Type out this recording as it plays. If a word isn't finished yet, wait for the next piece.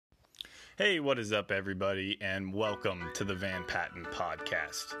Hey, what is up, everybody, and welcome to the Van Patten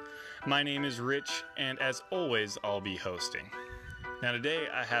Podcast. My name is Rich, and as always, I'll be hosting. Now, today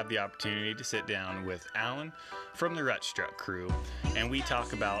I have the opportunity to sit down with Alan from the Rutstruck crew, and we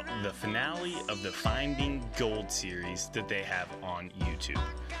talk about the finale of the Finding Gold series that they have on YouTube.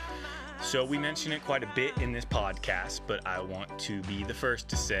 So we mention it quite a bit in this podcast, but I want to be the first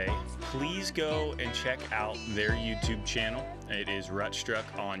to say, please go and check out their YouTube channel. It is Rutstruck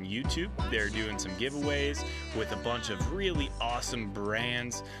on YouTube. They're doing some giveaways with a bunch of really awesome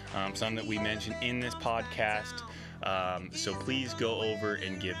brands, some that we mentioned in this podcast. So please go over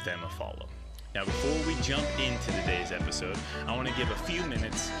and give them a follow. Now, before we jump into today's episode, I want to give a few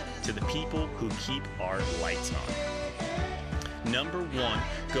minutes to the people who keep our lights on. Number one,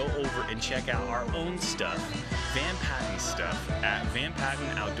 go over and check out our own stuff, Van Patten stuff, at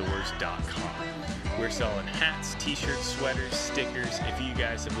vanpattenoutdoors.com. We're selling hats, t-shirts, sweaters, stickers. If you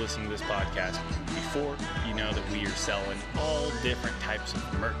guys have listened to this podcast before, you know that we are selling all different types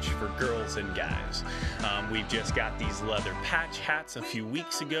of merch for girls and guys. We've just got these leather patch hats a few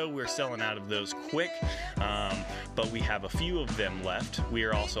weeks ago. We're selling out of those quick, but we have a few of them left. We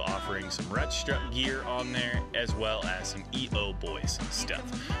are also offering some Rutstruck gear on there, as well as some EO Boys stuff.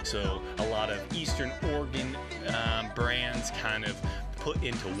 So a lot of Eastern Oregon brands kind of put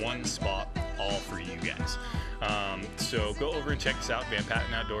into one spot, all for you guys. So go over and check us out,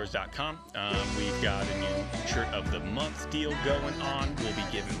 vanpattenoutdoors.com. We've got a new shirt of the month deal going on. We'll be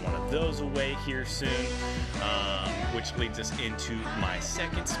giving one of those away here soon, which leads us into my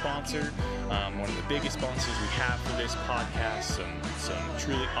second sponsor, one of the biggest sponsors we have for this podcast, some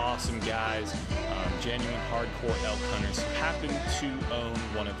truly awesome guys, genuine hardcore elk hunters who happen to own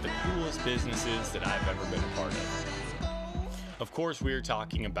one of the coolest businesses that I've ever been a part of. Of course, we're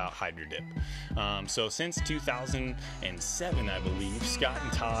talking about Hydro Dip. So since 2007, I believe, Scott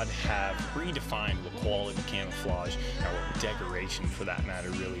and Todd have redefined what quality camouflage, or what decoration for that matter,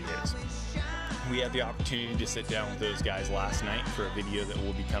 really is. We had the opportunity to sit down with those guys last night for a video that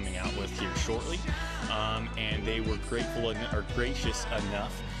we'll be coming out with here shortly. And they were gracious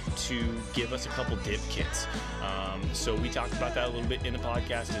enough to give us a couple dip kits. So we talked about that a little bit in the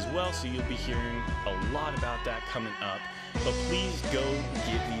podcast as well, so you'll be hearing a lot about that coming up. But please go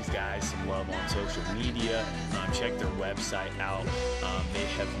give these guys some love on social media. Check their website out. They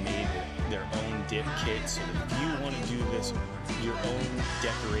have made their own dip kit, so that if you want to do this, your own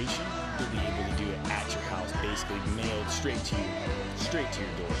decoration, you'll be able to do it at your house, basically mailed straight to your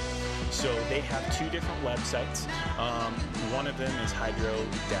door. So they have two different websites. One of them is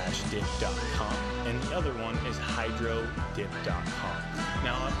hydro-dip.com, and the other one is hydrodip.com.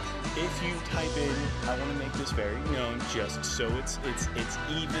 Now, if you type in, I want to make this very known, just so it's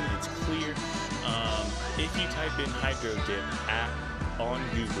even, it's clear. If you type in Hydro Dip on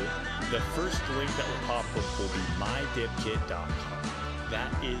Google, the first link that will pop up will be mydipkit.com.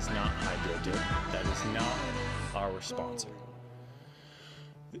 That is not Hydro Dip. That is not our sponsor.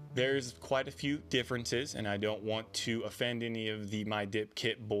 There's quite a few differences, and I don't want to offend any of the My Dip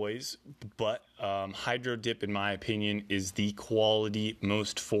Kit boys, but Hydro Dip, in my opinion, is the quality,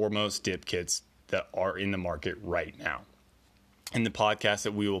 foremost dip kits that are in the market right now. In the podcast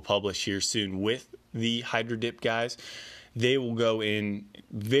that we will publish here soon with the Hydro Dip guys, they will go in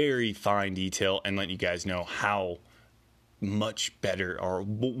very fine detail and let you guys know how much better or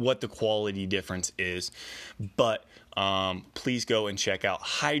what the quality difference is. But please go and check out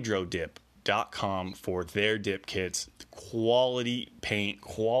hydrodip.com for their dip kits. Quality paint,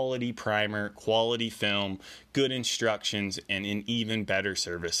 quality primer, quality film, good instructions, and an even better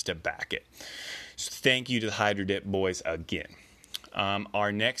service to back it. So thank you to the Hydro Dip boys again.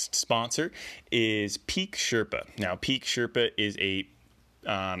 Our next sponsor is Peak Sherpa. Now, Peak Sherpa is a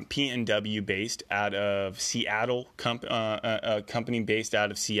PNW based out of Seattle, a company based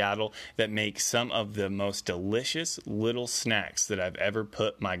out of Seattle that makes some of the most delicious little snacks that I've ever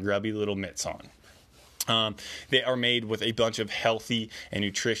put my grubby little mitts on. They are made with a bunch of healthy and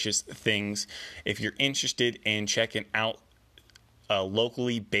nutritious things. If you're interested in checking out a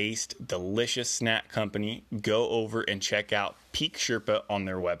locally based delicious snack company, go over and check out Peak Sherpa on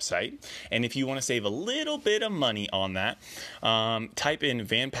their website. And if you want to save a little bit of money on that, type in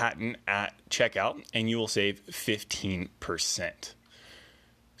Van Patten at checkout and you will save 15%.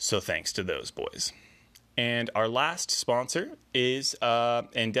 So thanks to those boys. And our last sponsor is,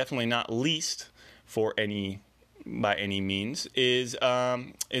 and definitely not least by any means, is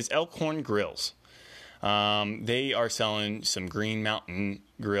Elkhorn Grills. They are selling some Green Mountain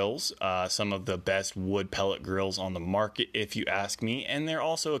grills, some of the best wood pellet grills on the market, if you ask me. And they're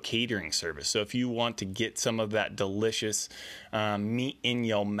also a catering service. So if you want to get some of that delicious meat in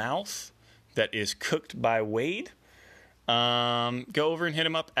your mouth, that is cooked by Wade. Go over and hit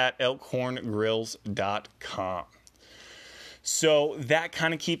him up at elkhorngrills.com. So that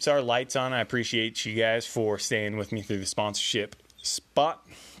kind of keeps our lights on. I appreciate you guys for staying with me through the sponsorship spot.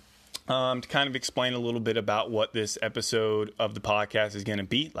 To kind of explain a little bit about what this episode of the podcast is going to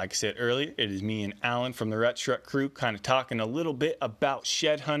be. Like I said earlier, it is me and Alan from the Rut Struck crew kind of talking a little bit about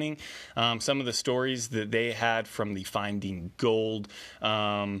shed hunting, some of the stories that they had from the Finding Gold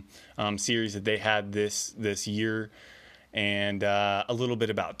series that they had this year, and a little bit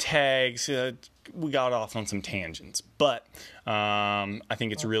about tags. We got off on some tangents, but I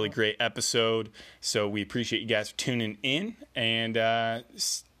think it's a really great episode, so we appreciate you guys for tuning in, and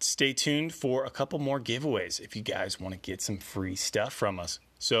stay tuned for a couple more giveaways if you guys want to get some free stuff from us.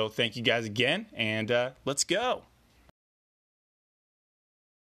 So thank you guys again, and let's go.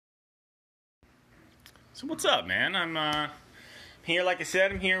 So what's up, man? I'm here, like I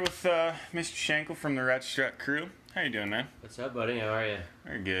said, I'm here with Mr. Schenkel from the Rut Struck crew. How you doing, man? What's up, buddy? How are you?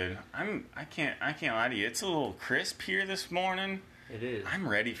 Very good. I can't lie to you. It's a little crisp here this morning. It is. I'm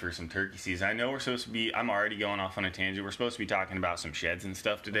ready for some turkey season. I know we're supposed to be, I'm already going off on a tangent. We're supposed to be talking about some sheds and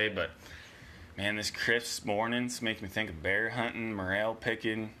stuff today, but man, this crisp mornings make me think of bear hunting, morel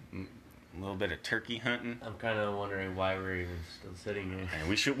picking, a little bit of turkey hunting. I'm kind of wondering why we're even still sitting here. Man,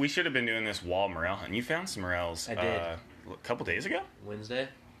 we should have been doing this wall morel hunting. You found some morels I did. A couple days ago? Wednesday?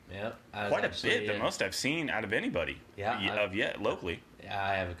 Yep. Quite a bit, the most I've seen out of anybody. Yeah. Locally. Yeah,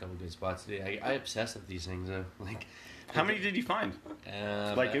 I have a couple good spots today. I obsess with these things, though. Like, how many did you find?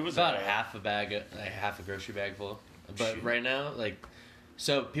 It was about half a grocery bag full. But shoot. Right now,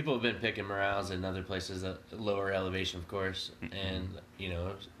 so people have been picking morels in other places at lower elevation, of course, and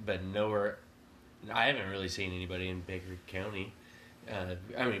but nowhere. I haven't really seen anybody in Baker County.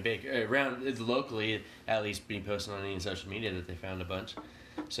 Around locally, at least be posting on any social media that they found a bunch.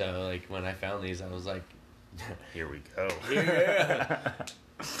 So when I found these, I was like, "Here we go." Yeah.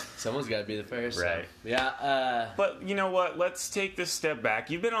 Someone's got to be the first. Right. So. Yeah. But you know what? Let's take this step back.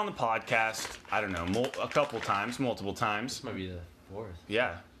 You've been on the podcast, I don't know, multiple times. This might be the fourth.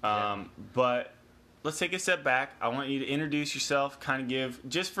 Yeah. But let's take a step back. I want you to introduce yourself, kind of give,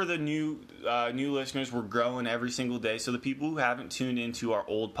 just for the new listeners, we're growing every single day. So the people who haven't tuned into our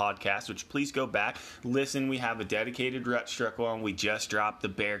old podcast, which please go back, listen. We have a dedicated Rut Struck one. We just dropped the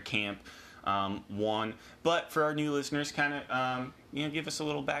Bear Camp one. But for our new listeners, kind of, give us a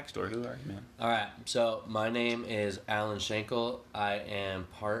little backstory. Who are you, man? All right. So my name is Alan Schenkel. I am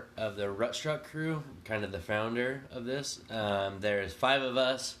part of the Rut Struck crew, kind of the founder of this. There's 5 of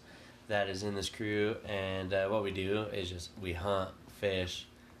us that is in this crew, and what we do is we hunt, fish,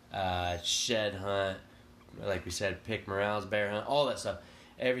 shed hunt, like we said, pick morels, bear hunt, all that stuff,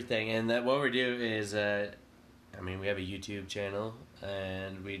 everything. And what we do is, we have a YouTube channel,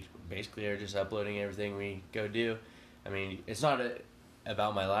 and we basically are just uploading everything we go do. It's not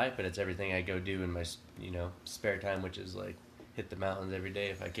about my life, but it's everything I go do in my spare time, which is hit the mountains every day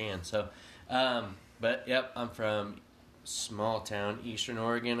if I can. So, but yep, I'm from small town Eastern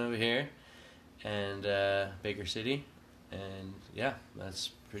Oregon over here, and Baker City, and yeah, that's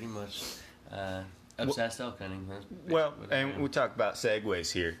pretty much obsessed elk hunting. We talk about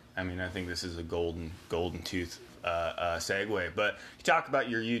segues here. I think this is a golden tooth segue, but you talk about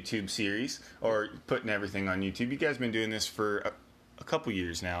your YouTube series, or putting everything on YouTube. You guys been doing this for a couple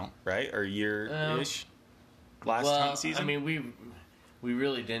years now, right? Or a year-ish? Last hunt season? We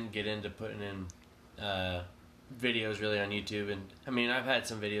really didn't get into putting in videos really on YouTube, and I've had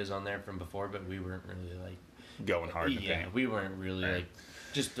some videos on there from before, but we weren't really going hard. Yeah, we weren't really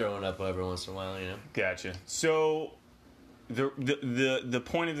just throwing up every once in a while, Gotcha. So the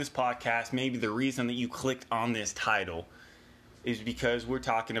point of this podcast, maybe the reason that you clicked on this title, is because we're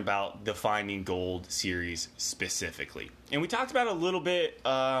talking about the Finding Gold series specifically. And we talked about it a little bit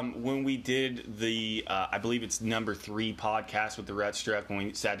when we did the, I believe it's number 3 podcast with the Rut Struck, when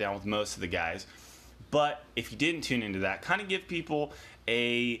we sat down with most of the guys. But if you didn't tune into that, kind of give people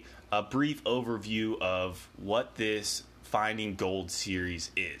a brief overview of what this Finding Gold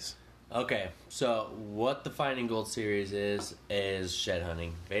series is. Okay, so what the Finding Gold series is shed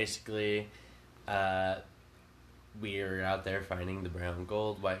hunting. Basically, we are out there finding the brown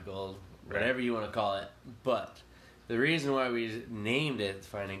gold, white gold, whatever you want to call it. But the reason why we named it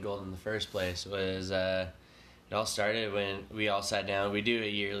Finding Gold in the first place was it all started when we all sat down. We do a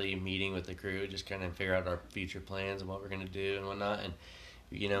yearly meeting with the crew, just kind of figure out our future plans and what we're going to do and whatnot. And,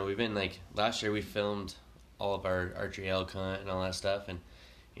 we've been last year we filmed all of our archery elk hunt and all that stuff. And,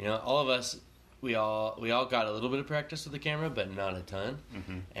 all of us, we all got a little bit of practice with the camera, but not a ton.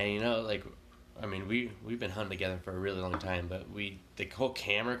 Mm-hmm. And, I mean, we've been hunting together for a really long time, but the whole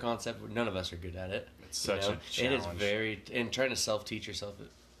camera concept, none of us are good at it. It's such a challenge. It is very, and trying to self-teach yourself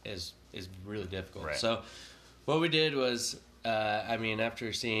is really difficult. Right. So what we did was, I mean,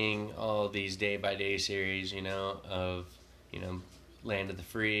 after seeing all these day-by-day series, of, Land of the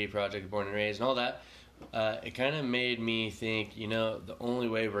Free, Project Born and Raised, and all that, it kind of made me think, the only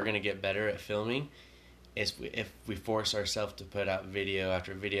way we're going to get better at filming is if we force ourselves to put out video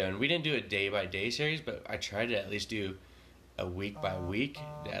after video. And we didn't do a day-by-day series, but I tried to at least do a week-by-week,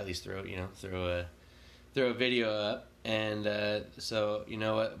 to at least throw a video up. And so,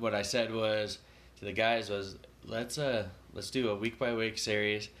 what I said was to the guys was, let's do a week-by-week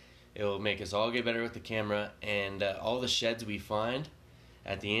series. It will make us all get better with the camera, and all the sheds we find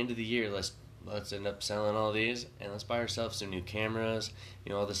at the end of the year, let's end up selling all these, and let's buy ourselves some new cameras,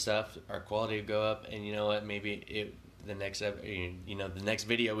 all the stuff. Our quality will go up, and you know what? Maybe the next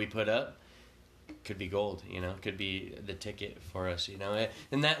video we put up could be gold. Could be the ticket for us.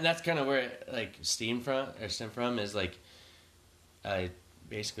 And that's kind of where it stemmed from is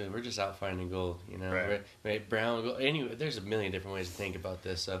basically, we're just out finding gold, right? Brown gold. Anyway, there's a million different ways to think about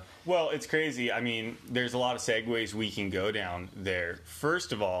this. So, well, it's crazy. I mean, there's a lot of segues we can go down there.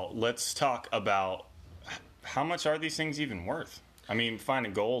 First of all, let's talk about how much are these things even worth? I mean,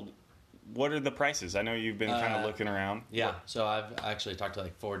 finding gold. What are the prices? I know you've been kind of looking around. Yeah, so I've actually talked to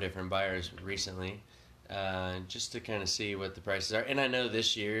 4 different buyers recently, just to kind of see what the prices are. And I know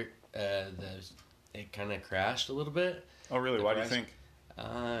this year it kind of crashed a little bit. Oh, really? Why do you think?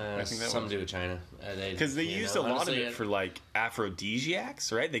 I think something to do with China. Because they used a lot of it for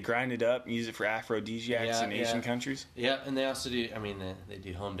aphrodisiacs, right? They grind it up and use it for aphrodisiacs in Asian countries. Yeah, and they also do, they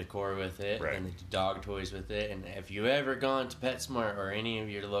do home decor with it, right. And they do dog toys with it. And if you ever gone to PetSmart or any of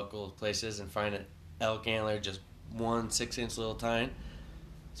your local places and find an elk antler, just 1 6-inch little tine,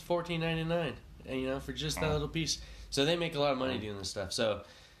 it's $14.99, and for just that little piece. So they make a lot of money doing this stuff. So,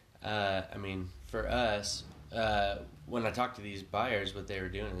 for us, when I talked to these buyers, what they were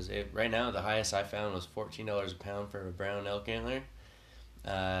doing is right now the highest I found was $14 a pound for a brown elk antler,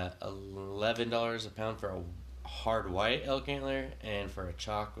 $11 a pound for a hard white elk antler, and for a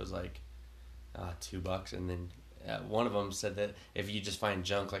chalk was $2. And then one of them said that if you just find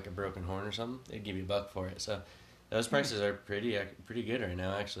junk like a broken horn or something, they'd give you $1 for it. So those prices are pretty good right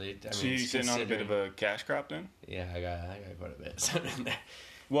now, actually. So you're sitting on a bit of a cash crop then? Yeah, I got quite a bit in there.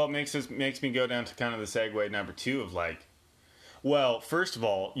 Well, it makes me go down to kind of the segue number 2 of well, first of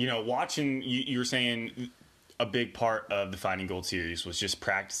all, watching, you were saying a big part of the Finding Gold series was just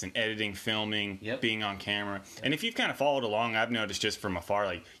practicing editing, filming, being on camera. Yep. And if you've kind of followed along, I've noticed just from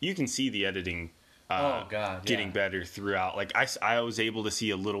afar, you can see the editing getting better throughout. I was able to see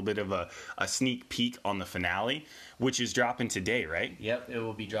a little bit of a sneak peek on the finale, which is dropping today, right? Yep, it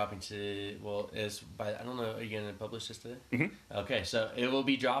will be dropping I don't know, are you going to publish this today? Mm-hmm. Okay, so it will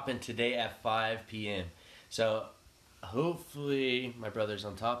be dropping today at 5 p.m. So hopefully my brother's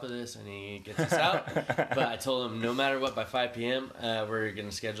on top of this and he gets us out. But I told him no matter what, by 5 p.m., we're going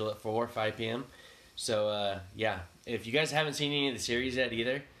to schedule it for 5 p.m. So, if you guys haven't seen any of the series yet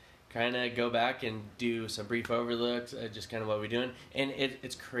either, kind of go back and do some brief overlooks, just kind of what we're doing. And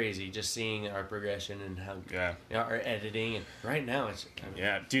it's crazy just seeing our progression and how our editing. And right now it's kind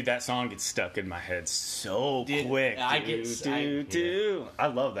of... dude, that song gets stuck in my head so quick. I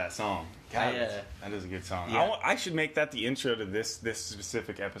love that song. God, that is a good song. Yeah. I should make that the intro to this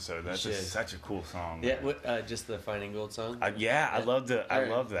specific episode. That's just such a cool song. Yeah, just the Finding Gold song. I love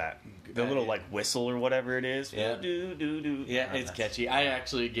that. The little whistle or whatever it is. Yeah, it's catchy. I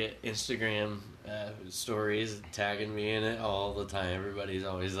actually get Instagram stories tagging me in it all the time. Everybody's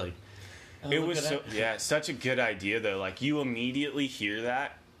always like, it was such a good idea though. You immediately hear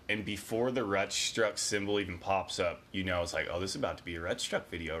that. And before the Rutstruck symbol even pops up, it's this is about to be a Rutstruck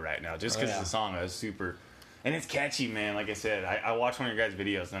video right now. Just because the song is super... And it's catchy, man. Like I said, I watch one of your guys'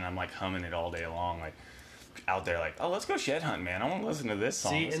 videos and I'm humming it all day long. Out there let's go shed hunt, man. I want to listen to this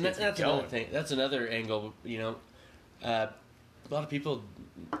song. See, and that's another thing. That's another angle, a lot of people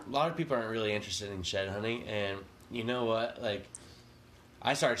aren't really interested in shed hunting. And you know what?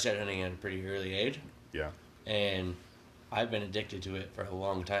 I started shed hunting at a pretty early age. Yeah. And... I've been addicted to it for a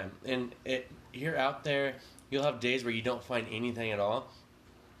long time. And you're out there, you'll have days where you don't find anything at all,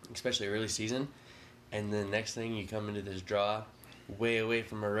 especially early season. And the next thing you come into this draw way away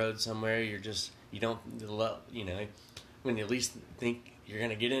from a road somewhere, when you least think you're going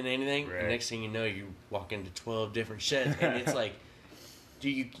to get in anything, the next thing you know, you walk into 12 different sheds. And it's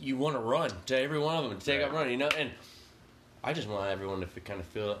you want to run to every one of them to take out running, And I just want everyone to kind of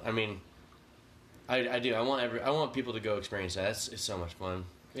feel, I do. I want people to go experience that. It's so much fun.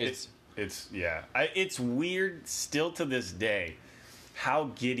 It's It's weird still to this day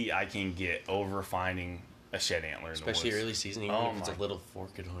how giddy I can get over finding a shed antler, especially in the woods. early season, even if it's a little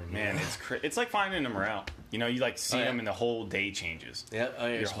forked horn. Man, it's like finding a morel. You know, you like see them and the whole day changes. Yeah,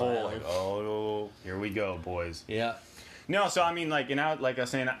 your whole like, here we go, boys. Yeah. No, so I mean, like I was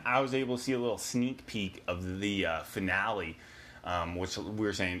saying, I was able to see a little sneak peek of the finale, which we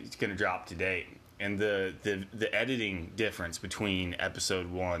were saying it's going to drop today, and the editing difference between episode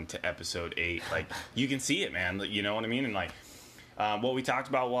 1 to episode 8, like you can see it, man. You know what I mean? And like what we talked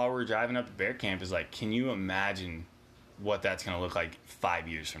about while we were driving up to bear camp is like, can you imagine what that's going to look like 5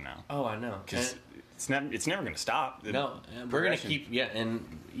 years from now? Oh, I know. Because it's never going to stop. No, we're going to keep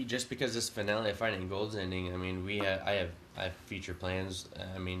and just because this finale of Finding Gold's ending, I mean, I have future plans.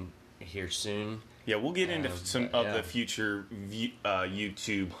 I mean, here soon. Yeah, we'll get into some of the future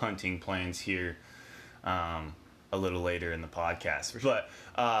YouTube hunting plans here a little later in the podcast. But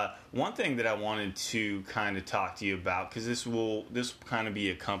one thing that I wanted to kind of talk to you about, because this will kind of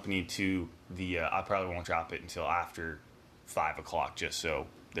be accompanied to the I probably won't drop it until after 5 o'clock, just so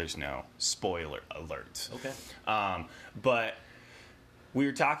there's no spoiler alerts. Okay. But we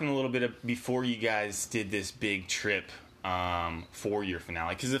were talking a little bit before you guys did this big trip for your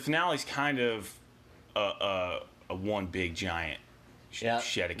finale, because the finale's kind of a one big giant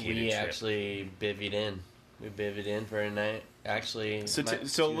dedicated trip. We actually bivvied in. We bivvied in for a night. Actually, so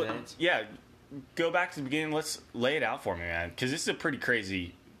yeah, go back to the beginning. Let's lay it out for me, man, because this is a pretty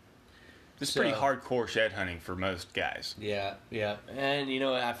crazy. This is pretty hardcore shed hunting for most guys. Yeah, and you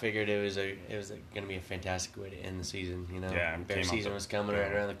know what? I figured it was going to be a fantastic way to end the season. You know, bear season was coming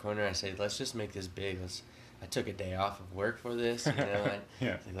right around the corner. I said, let's just make this big. I took a day off of work for this. You know,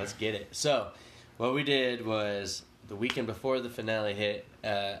 let's get it. So, what we did was the weekend before the finale hit,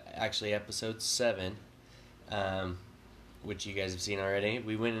 actually episode 7, which you guys have seen already.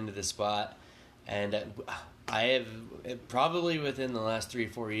 We went into the spot, and I have probably within the last 3 or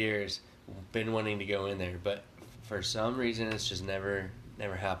 4 years been wanting to go in there, but for some reason it's just never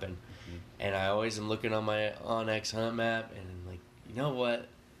happened. Mm-hmm. And I always am looking on my onX Hunt map, and I'm like, you know what?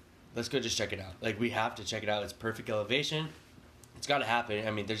 Let's go just check it out. Like, we have to check it out. It's perfect elevation. It's got to happen.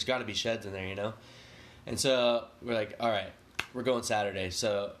 I mean, there's got to be sheds in there, you know? And so we're like, all right, we're going Saturday.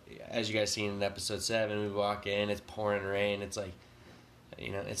 So as you guys seen in episode 7, we walk in, it's pouring rain. It's like,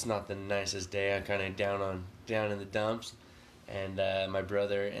 you know, it's not the nicest day. I'm kind of down in the dumps. And my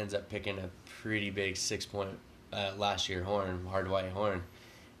brother ends up picking a pretty big 6-point last year horn, hard white horn.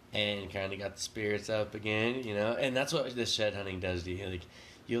 And kind of got the spirits up again, you know? And that's what this shed hunting does to you. Like,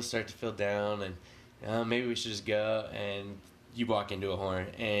 you'll start to feel down, and maybe we should just go, and you walk into a horn,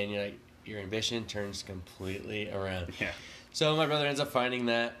 and you're like, your ambition turns completely around. Yeah. So my brother ends up finding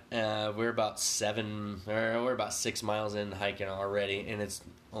that. We're about 6 miles in hiking already, and it's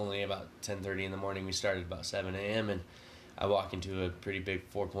only about 10:30 in the morning. We started about 7 a.m., and I walk into a pretty big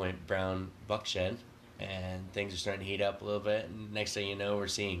 4-point brown buck shed, and things are starting to heat up a little bit. And next thing you know, we're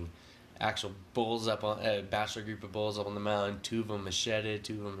seeing actual bulls up on a bachelor group of bulls up on the mountain. 2 of them are shedded,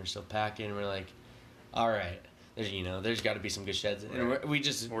 2 of them are still packing. And we're like, all right, there's got to be some good sheds, and we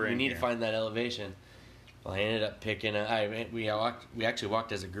need to find that elevation. Well, I ended up picking. We actually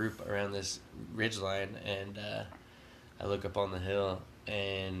walked as a group around this ridge line, and I look up on the hill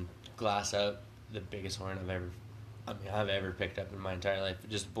and glass up the biggest horn I've ever picked up in my entire life.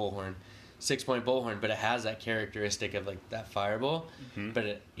 Just bullhorn. 6-point bullhorn, but it has that characteristic of like that fireball. Mm-hmm. But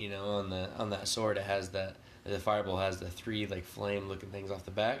it, you know, on that sword, it has the fireball has the 3 like flame looking things off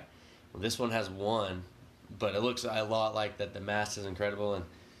the back. Well, this one has 1, but it looks a lot like that. The mast is incredible, and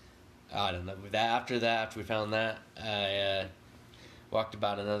I don't know. After we found that, I walked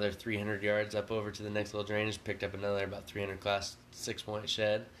about another 300 yards up over to the next little drainage, picked up another about 300 class 6-point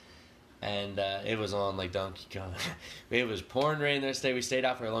shed. And it was on like Donkey Kong. It was pouring rain this day. We stayed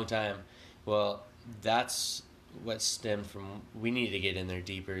out for a long time. Well, that's what stemmed from, we need to get in there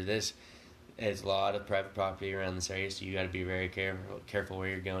deeper. There's a lot of private property around this area, so you got to be very careful where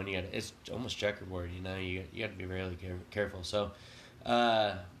you're going. It's almost checkerboard, you know. You got to be really careful. So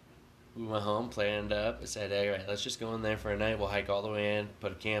we went home, planned up. I said, all right, let's just go in there for a night. We'll hike all the way in,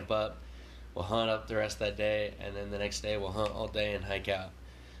 put a camp up. We'll hunt up the rest of that day, and then the next day we'll hunt all day and hike out.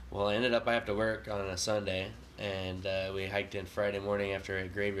 Well, I have to work on a Sunday, and we hiked in Friday morning after a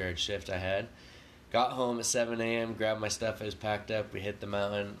graveyard shift I had. Got home at 7 a.m., grabbed my stuff, it was packed up, we hit the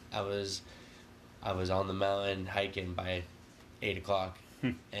mountain. I was on the mountain hiking by 8 o'clock,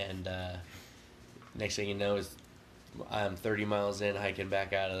 and next thing you know, I'm 30 miles in, hiking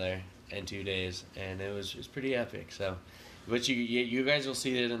back out of there in 2 days, and it was pretty epic. So, but you guys will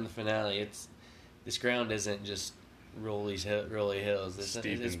see it in the finale. This ground isn't just rolly hills. It's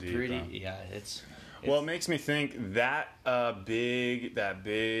deep, pretty. huh? Yeah, it's. Well, it makes me think that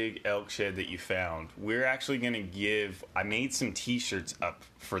big elk shed that you found, we're actually going to give, I made some t-shirts up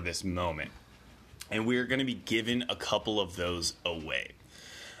for this moment, and we're going to be giving a couple of those away.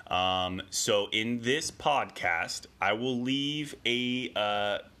 So in this podcast, I will leave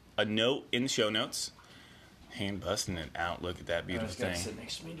a note in the show notes. Hand busting it out. Look at that beautiful thing. Sit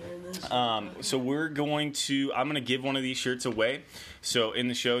next to me during this. So I'm going to give one of these shirts away. So in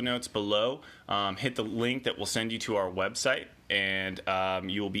the show notes below, hit the link that will send you to our website, and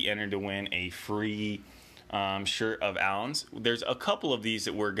you will be entered to win a free shirt of Alan's. There's a couple of these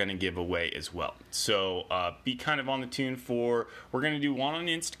that we're going to give away as well. So be kind of on the tune for, we're going to do one on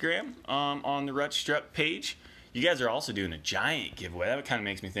Instagram on the Rut Struck page. You guys are also doing a giant giveaway. That kind of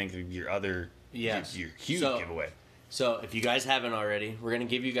makes me think of your other... Yes. Your huge giveaway. So if you guys haven't already, we're gonna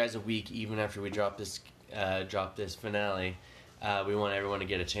give you guys a week even after we drop this finale. We want everyone to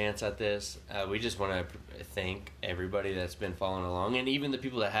get a chance at this. We just want to thank everybody that's been following along, and even the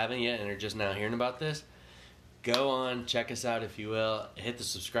people that haven't yet and are just now hearing about this. Go on, check us out if you will. Hit the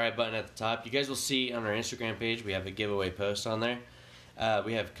subscribe button at the top. You guys will see on our Instagram page we have a giveaway post on there.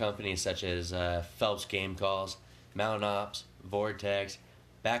 We have companies such as Phelps Game Calls, Mountain Ops, Vortex,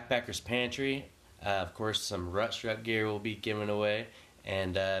 Backpackers Pantry, of course some Rut Struck gear will be given away,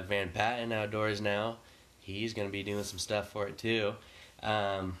 and Van Patten Outdoors now, he's going to be doing some stuff for it too.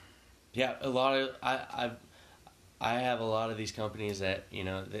 Yeah, a lot of I have a lot of these companies that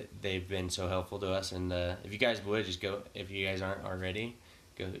they've been so helpful to us, and if you guys would just go, if you guys aren't already,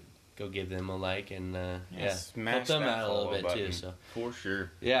 go give them a like, and help them out a little bit button, too. So for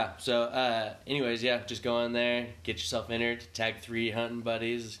sure. Yeah. So, anyways, just go on there, get yourself entered, tag 3 hunting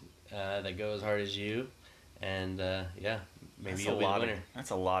buddies that go as hard as you, and maybe you'll be the winner.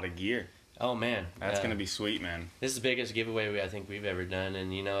 That's a lot of gear. Oh man, that's gonna be sweet, man. This is the biggest giveaway I think we've ever done,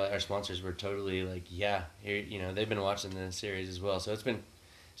 and our sponsors were totally like, here, they've been watching the series as well, so it's been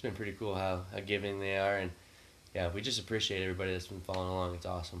pretty cool how giving they are, and we just appreciate everybody that's been following along. It's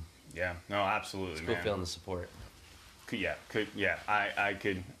awesome. Yeah, no, absolutely, it's cool man. feeling the support. I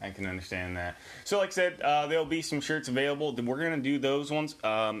can understand that. So, like I said, there'll be some shirts available. We're gonna do those ones,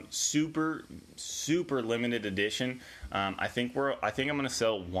 super limited edition. I think I'm gonna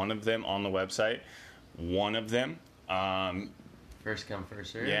sell one of them on the website. One of them. First come,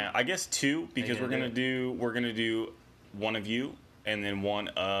 first serve. Yeah, I guess 2 because we're gonna do one of you and then one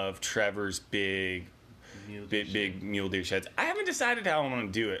of Trevor's big mule deer sheds. I haven't decided how I'm gonna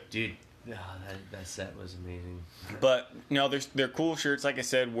do it, dude. That set was amazing. But no, they're cool shirts. Like I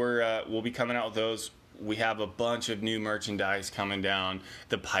said, we'll be coming out with those. We have a bunch of new merchandise coming down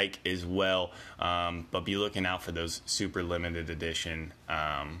the pike as well. But be looking out for those super limited edition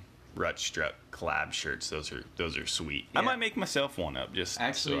Rut Struck collab shirts. Those are sweet. Yeah. I might make myself one up just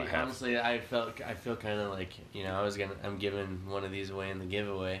actually. So honestly, I feel kind of like I'm giving one of these away in the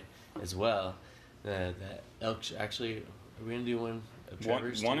giveaway as well. That elk. Actually, are we gonna do one?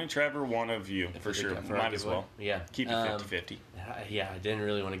 One in Trevor, one of you, for sure. Might as well. Yeah. Keep it 50-50. Yeah, I didn't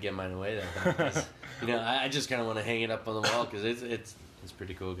really want to give mine away though. Because, I just kind of want to hang it up on the wall because it's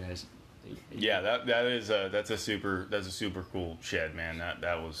pretty cool, guys. Yeah, that's a super cool shed, man.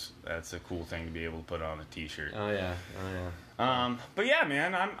 That's a cool thing to be able to put on a t-shirt. Oh yeah. But yeah,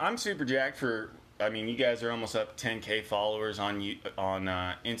 man, I'm super jacked for. I mean, you guys are almost up to 10K followers on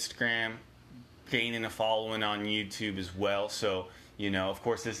Instagram, gaining a following on YouTube as well. So. Of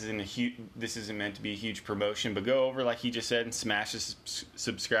course, this isn't meant to be a huge promotion, but go over, like he just said, and smash the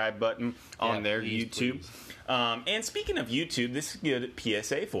subscribe button on their YouTube. Please. And speaking of YouTube, this is a good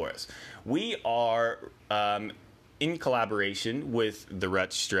PSA for us. We are in collaboration with the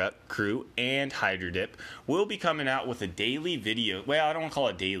Rut Struck crew and HydroDip. We'll be coming out with a daily video. Well, I don't want to call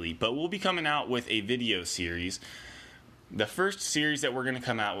it daily, but we'll be coming out with a video series. The first series that we're going to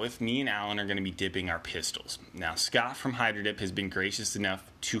come out with, me and Alan are going to be dipping our pistols. Now, Scott from HydroDip has been gracious enough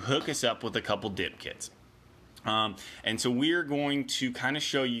to hook us up with a couple dip kits. And so we're going to kind of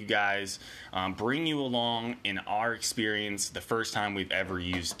show you guys, bring you along in our experience the first time we've ever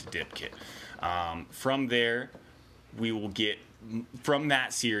used a dip kit. From there, from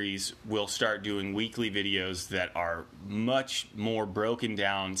that series, we'll start doing weekly videos that are much more broken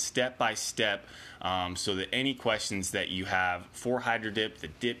down step by step, so that any questions that you have for HydroDip, the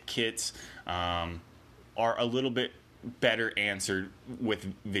dip kits, are a little bit better answered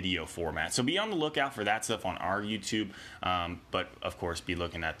with video format. So be on the lookout for that stuff on our YouTube, but of course be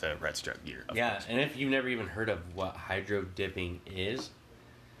looking at the Rut Struck gear. Yeah, and if you've never even heard of what hydro dipping is,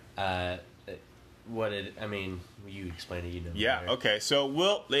 you explain it, Yeah, okay.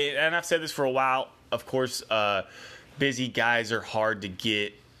 So and I've said this for a while, of course, busy guys are hard to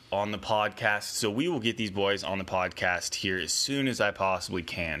get on the podcast, so we will get these boys on the podcast here as soon as I possibly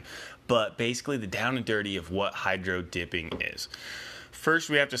can. But basically, the down and dirty of what hydro dipping is. First,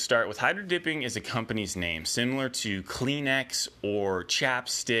 we have to start with hydro dipping is a company's name, similar to Kleenex or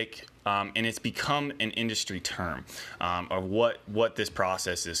Chapstick, and it's become an industry term of what this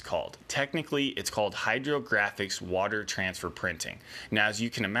process is called. Technically, it's called hydrographics water transfer printing. Now, as you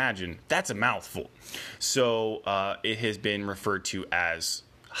can imagine, that's a mouthful. So it has been referred to as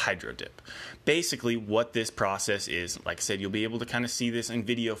hydro dip. Basically, what this process is, like I said, you'll be able to kind of see this in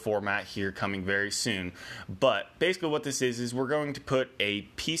video format here coming very soon. But basically what this is we're going to put a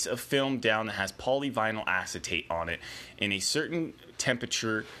piece of film down that has polyvinyl acetate on it in a certain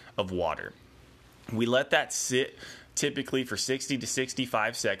temperature of water. We let that sit typically for 60 to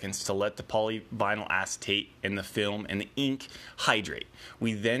 65 seconds to let the polyvinyl acetate and the film and the ink hydrate.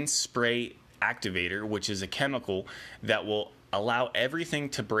 We then spray activator, which is a chemical that will allow everything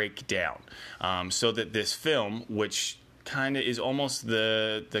to break down, so that this film, which kind of is almost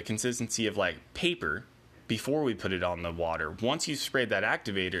the consistency of like paper before we put it on the water, once you sprayed that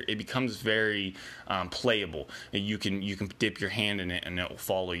activator, it becomes very playable. You can dip your hand in it and it will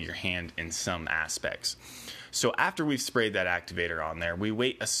follow your hand in some aspects. So after we've sprayed that activator on there, we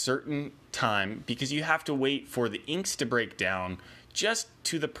wait a certain time, because you have to wait for the inks to break down just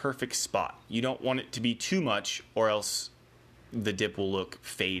to the perfect spot. You don't want it to be too much, or else the dip will look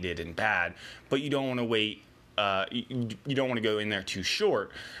faded and bad. But you don't want to wait. You don't want to go in there too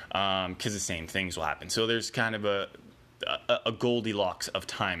short, because the same things will happen. So there's kind of a Goldilocks of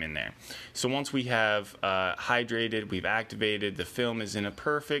time in there. So once we have hydrated, we've activated, the film is in a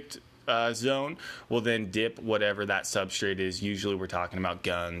perfect zone, we'll then dip whatever that substrate is. Usually we're talking about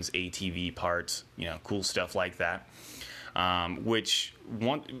guns, ATV parts, cool stuff like that.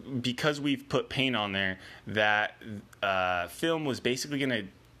 Because we've put paint on there, that film was basically going to,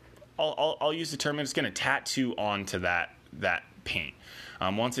 I'll use the term, it's going to tattoo onto that paint.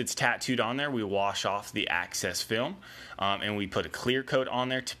 Once it's tattooed on there, we wash off the excess film, and we put a clear coat on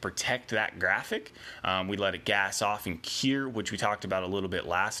there to protect that graphic. We let it gas off and cure, which we talked about a little bit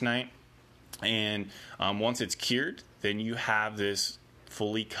last night. And once it's cured, then you have this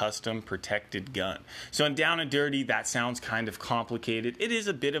fully custom protected gun. So in down and dirty, that sounds kind of complicated. It is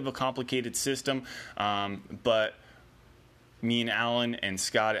a bit of a complicated system, but me and Alan and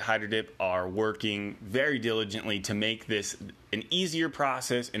Scott at HydroDip are working very diligently to make this an easier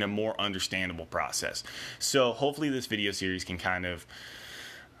process and a more understandable process. So hopefully this video series can kind of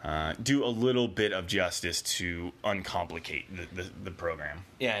do a little bit of justice to uncomplicate the program.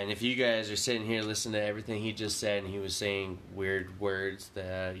 Yeah, and if you guys are sitting here listening to everything he just said, and he was saying weird words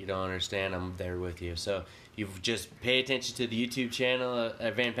that you don't understand, I'm there with you. So you just pay attention to the YouTube channel,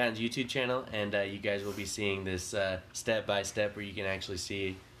 Van Patten's YouTube channel, and you guys will be seeing this step by step where you can actually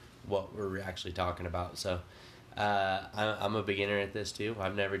see what we're actually talking about. So I'm a beginner at this too.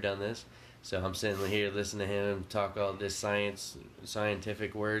 I've never done this. So I'm sitting here listening to him talk all this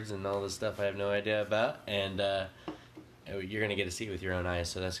scientific words and all this stuff I have no idea about, and you're gonna get to see it with your own eyes.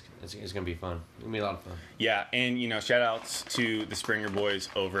 So it's gonna be fun. It's gonna be a lot of fun. Yeah, and shout outs to the Springer boys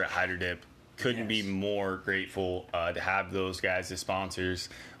over at HydroDip. Couldn't be more grateful to have those guys as sponsors.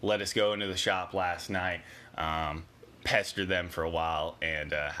 Let us go into the shop last night, pester them for a while,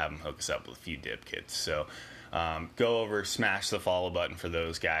 and have them hook us up with a few dip kits. So go over, smash the follow button for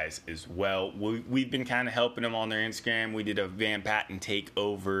those guys as well. We've been kind of helping them on their Instagram. We did a Van Patten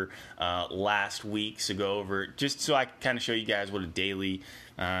takeover last week, so go over just so I can kind of show you guys what a daily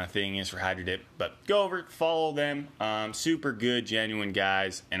thing is for HydroDip. But go over, follow them. Super good, genuine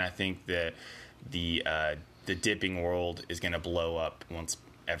guys, and I think that the dipping world is going to blow up once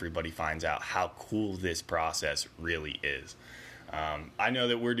everybody finds out how cool this process really is. I know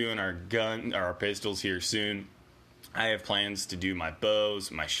that we're doing our pistols here soon. I have plans to do my bows,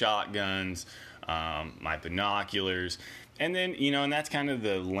 my shotguns, my binoculars, and then, and that's kind of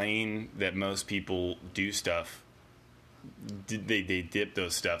the lane that most people do stuff. They dip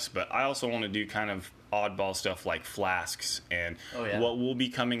those stuffs, but I also want to do kind of oddball stuff like flasks, and what we'll be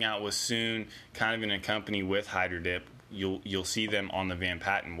coming out with soon, kind of in a company with HydroDip. You'll see them on the Van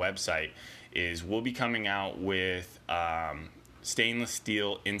Patten website. Is we'll be coming out with stainless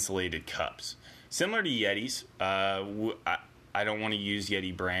steel insulated cups, similar to Yetis. I don't want to use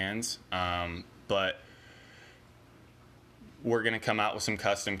Yeti brands, but we're going to come out with some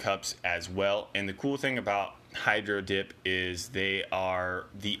custom cups as well. And the cool thing about HydroDip is they are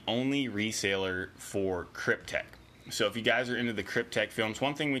the only reseller for Kryptek. So if you guys are into the Kryptek films,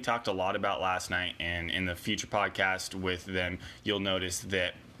 one thing we talked a lot about last night, and in the future podcast with them, you'll notice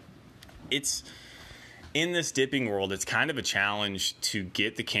that in this dipping world, it's kind of a challenge to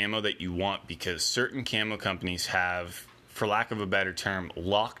get the camo that you want because certain camo companies have, for lack of a better term,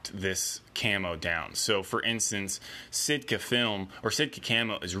 locked this camo down. So, for instance, Sitka film or Sitka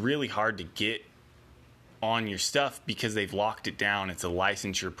camo is really hard to get on your stuff because they've locked it down. It's a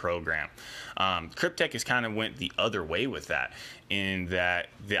licensure program. Kryptek has kind of went the other way with that, in that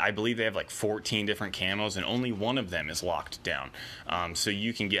I believe they have like 14 different camos and only one of them is locked down. So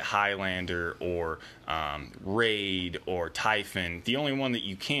you can get Highlander or Raid or Typhon. The only one that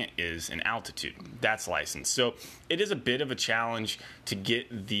you can't is an Altitude. That's licensed. So it is a bit of a challenge to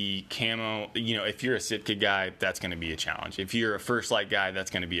get the camo. You know, if you're a Sitka guy, that's going to be a challenge. If you're a First Light guy, that's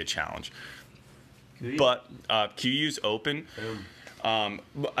going to be a challenge. But QU's open. But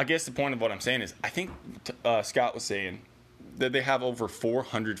I guess the point of what I'm saying is I think Scott was saying that they have over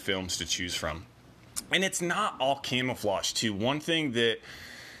 400 films to choose from. And it's not all camouflage, too. One thing that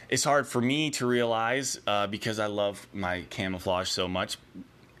is hard for me to realize because I love my camouflage so much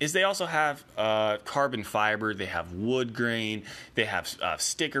is they also have carbon fiber, they have wood grain, they have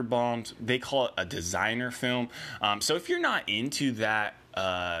sticker bombs. They call it a designer film. So if you're not into that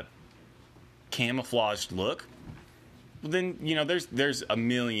camouflaged look, then you know there's a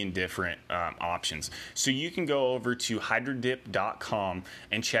million different options. So you can go over to hydrodip.com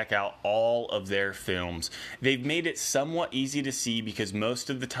and check out all of their films. They've made it somewhat easy to see because most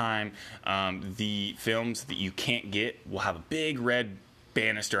of the time the films that you can't get will have a big red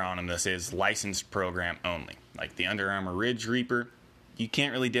banister on them that says licensed program only, like the Under Armour Ridge Reaper. You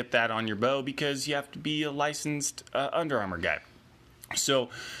can't really dip that on your bow because you have to be a licensed Under Armour guy. So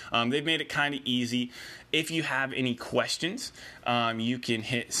they've made it kind of easy. If you have any questions, you can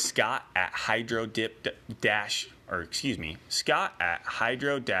hit Scott at hydro-dip.com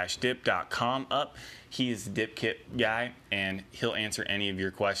up. He is the dip kit guy, and he'll answer any of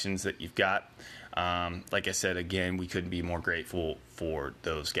your questions that you've got. Like I said, again, we couldn't be more grateful for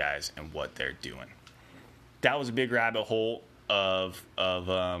those guys and what they're doing. That was a big rabbit hole of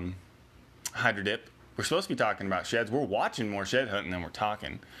Hydro Dip. We're supposed to be talking about sheds. We're watching more shed hunting than we're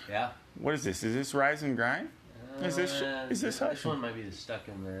talking. Yeah. What is this? Is this Rise and Grind? Is this This one might be the Stuck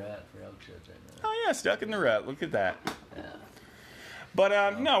in the Rut for elk sheds right now. Oh yeah, Stuck in the Rut. Look at that. Yeah.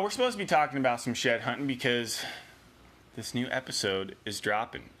 But no, we're supposed to be talking about some shed hunting because this new episode is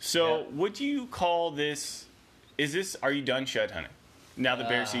dropping. So would you call this? Are you done shed hunting? Now the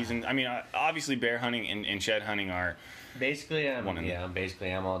bear season. I mean, obviously bear hunting and shed hunting are. Basically, I'm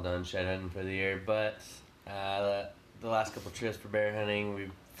all done shed hunting for the year. But the last couple trips for bear hunting, we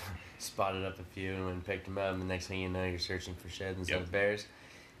spotted up a few and went and picked them up. And the next thing you know, you're searching for sheds instead of bears.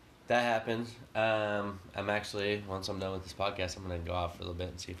 That happens. I'm actually, once I'm done with this podcast, I'm going to go off for a little bit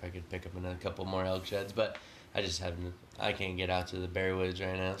and see if I could pick up a couple more elk sheds. But I can't get out to the bear woods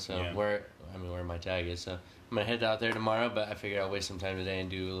right now. So where my tag is. So I'm going to head out there tomorrow. But I figured I'll waste some time today and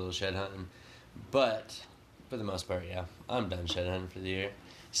do a little shed hunting. But for the most part, yeah, I'm done shed hunting for the year.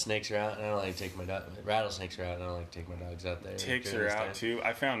 Snakes are out, and I don't like to take my dog. Rattlesnakes are out, and I don't like to take my dogs out there. Ticks are out too.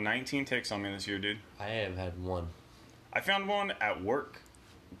 I found 19 ticks on me this year, dude. I have had one. I found one at work,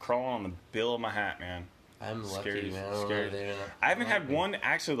 crawling on the bill of my hat, man. I'm Scary, lucky, man. scary. I haven't had one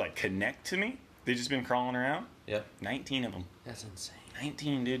actually like connect to me. They've just been crawling around. Yep. 19 of them. That's insane.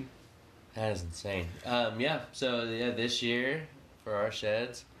 19, dude. That is insane. So this year for our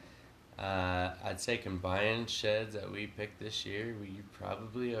sheds. I'd say combined sheds that we picked this year, we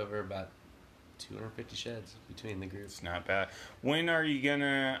probably over about 250 sheds between the groups. It's not bad. When are you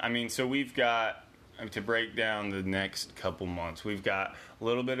gonna? So we've got to break down the next couple months. We've got a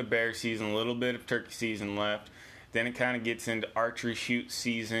little bit of bear season, a little bit of turkey season left. Then it kind of gets into archery shoot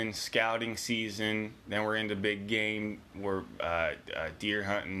season, scouting season. Then we're into big game. We're deer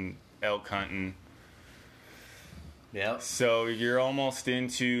hunting, elk hunting. Yeah. So you're almost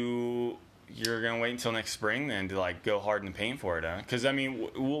into. You're gonna wait until next spring then to like go hard in the paint for it, huh? Because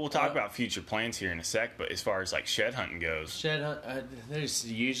we'll talk about future plans here in a sec. But as far as like shed hunting goes, there's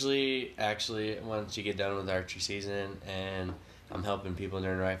usually actually once you get done with archery season and I'm helping people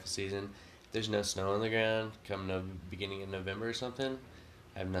during rifle season, there's no snow on the ground come beginning of November or something.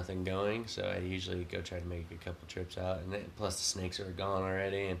 I have nothing going, so I usually go try to make a couple trips out, and plus the snakes are gone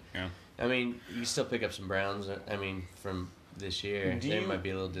already, and. Yeah. You still pick up some browns, from this year. They might be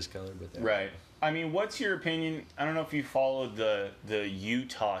a little discolored, but they're... Right. What's your opinion? I don't know if you followed the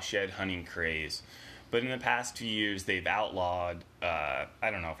Utah shed hunting craze, but in the past few years, they've outlawed, I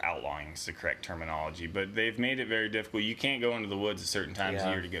don't know if outlawing is the correct terminology, but they've made it very difficult. You can't go into the woods at certain times of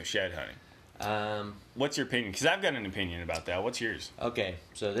year to go shed hunting. What's your opinion? Because I've got an opinion about that. What's yours? Okay,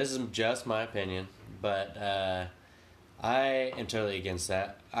 so this is just my opinion, but... I am totally against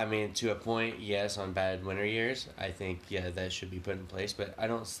that. I mean, to a point, yes, on bad winter years, I think, yeah, that should be put in place, but I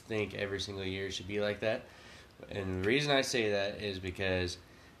don't think every single year should be like that. And the reason I say that is because,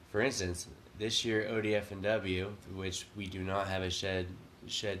 for instance, this year ODF and W, which we do not have a shed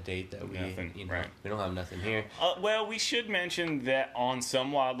date that we right. we don't have nothing here. Well, we should mention that on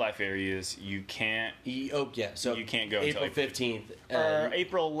some wildlife areas you can't. So you can't go April until 15th.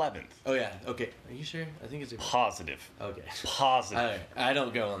 April 11th. Oh yeah, okay. Are you sure? I think it's April. Positive. Okay. Positive. I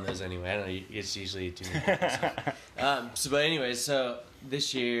don't go on those anyway. I don't know. It's usually too many people. But anyways, so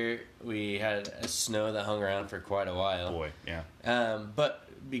this year we had a snow that hung around for quite a while. Boy, yeah. But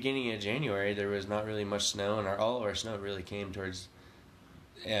beginning of January, there was not really much snow, and all of our snow really came towards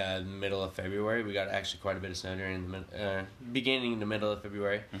middle of February. We got actually quite a bit of snow during the beginning to middle of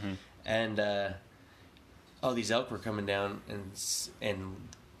February, and all these elk were coming down and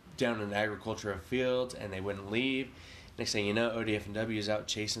down in the agricultural fields, and they wouldn't leave. Next thing you know, ODF and W is out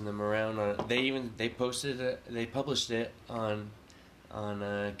chasing them around. They published it on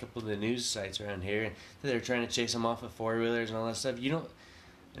a couple of the news sites around here. They're trying to chase them off of 4-wheelers and all that stuff. You don't,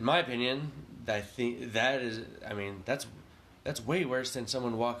 in my opinion, I think that's way worse than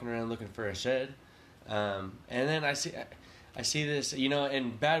someone walking around looking for a shed. And then I see this,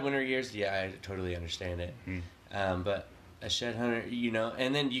 in bad winter years, yeah, I totally understand it. But a shed hunter,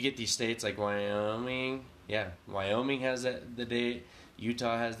 and then you get these states like Wyoming. Yeah, Wyoming has the date.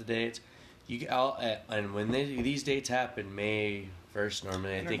 Utah has the dates. And when these dates happen, May 1st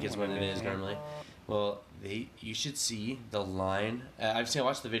normally, I think is when it is normally. Well, you should see the line. I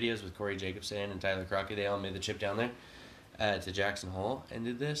watched the videos with Corey Jacobson and Tyler Crockett. They all made the trip down there to Jackson Hole and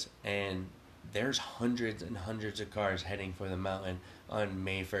did this. And there's hundreds and hundreds of cars heading for the mountain on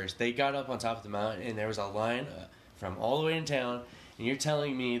May 1st. They got up on top of the mountain, and there was a line from all the way in town. And you're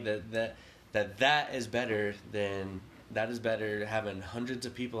telling me that is better having hundreds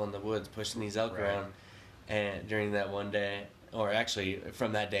of people in the woods pushing these elk around and during that one day, or actually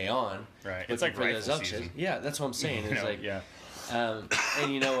from that day on. Right. It's like rifle season. Yeah, that's what I'm saying. It's yeah. And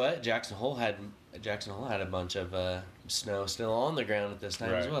you know what? Jackson Hole had a bunch of snow still on the ground at this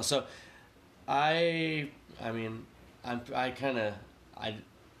time as well. So I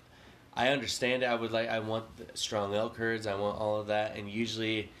understand it. I want strong elk herds. I want all of that. And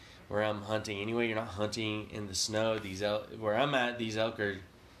usually where I'm hunting anyway, you're not hunting in the snow. Where I'm at, these elk are,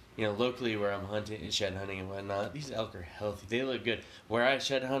 locally where I'm hunting, shed hunting and whatnot, these elk are healthy. They look good. Where I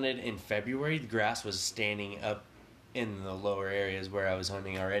shed hunted in February, the grass was standing up in the lower areas where I was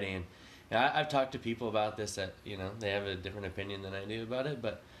hunting already. And I've talked to people about this that, they have a different opinion than I do about it,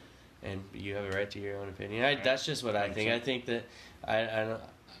 and you have a right to your own opinion. That's just what I think. I think that I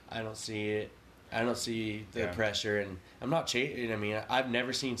don't see it. I don't see the pressure, and I'm not chasing. I mean, I've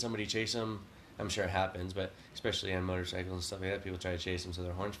never seen somebody chase them. I'm sure it happens, but especially on motorcycles and stuff like that, people try to chase them so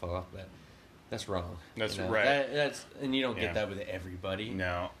their horns fall off. But that's wrong. That's right. And you don't get that with everybody.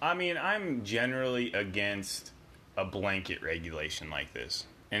 No, I mean, I'm generally against a blanket regulation like this.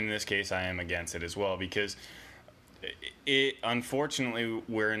 In this case, I am against it as well because unfortunately,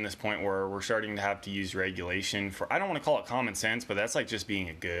 we're in this point where we're starting to have to use regulation for, I don't want to call it common sense, but that's like just being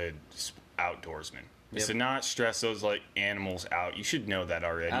a good outdoorsman. Yep. To not stress those like animals out. You should know that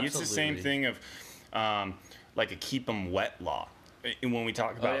already. Absolutely. It's the same thing of like a keep them wet law. When we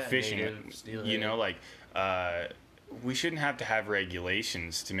talk about fishing, we shouldn't have to have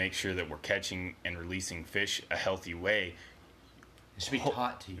regulations to make sure that we're catching and releasing fish a healthy way. It should be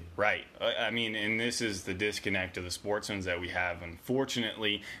taught to you. Right. I mean, and this is the disconnect of the sportsmen that we have.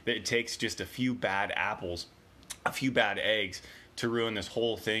 Unfortunately, that it takes just a few bad apples, a few bad eggs to ruin this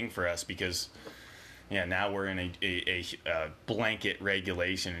whole thing for us because, now we're in a blanket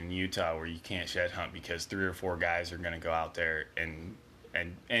regulation in Utah where you can't shed hunt because 3 or 4 guys are going to go out there and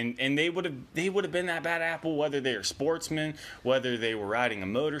they would have been that bad apple whether they were sportsmen, whether they were riding a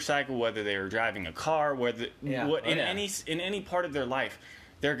motorcycle, whether they were driving a car, in any part of their life,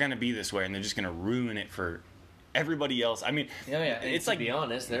 they're going to be this way and they're just going to ruin it for everybody else. I mean, it's like, to be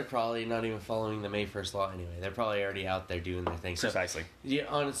honest, they're probably not even following the May 1st law anyway. They're probably already out there doing their thing. Precisely. So,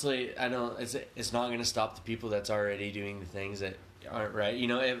 honestly, I don't. It's not going to stop the people that's already doing the things that aren't right.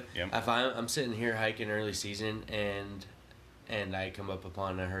 If I'm sitting here hiking early season and I come up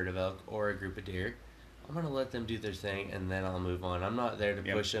upon a herd of elk or a group of deer, I'm going to let them do their thing and then I'll move on. I'm not there to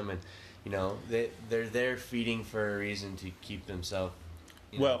push them, and they're there feeding for a reason to keep themselves.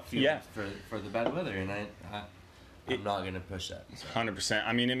 For the bad weather, and I'm not going to push that. 100%.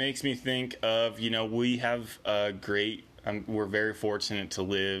 I mean, it makes me think of, we have a great, we're very fortunate to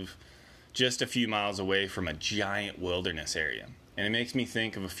live just a few miles away from a giant wilderness area. And it makes me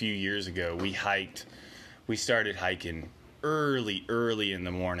think of a few years ago, we hiked we started hiking early in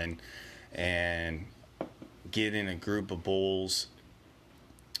the morning and get in a group of bulls,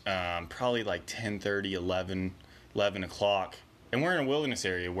 probably like 10:30, 11 o'clock. And we're in a wilderness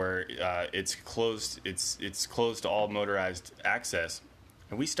area where it's closed. It's closed to all motorized access.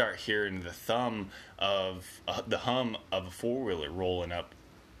 And we start hearing the hum of a 4-wheeler rolling up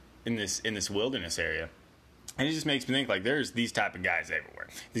in this wilderness area. And it just makes me think, like, there's these type of guys everywhere.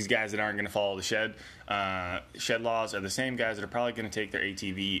 These guys that aren't going to follow the shed laws are the same guys that are probably going to take their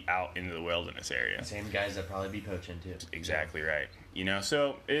ATV out into the wilderness area. The same guys that probably be poaching too. Exactly right.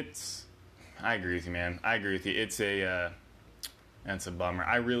 So I agree with you, man. I agree with you. That's a bummer.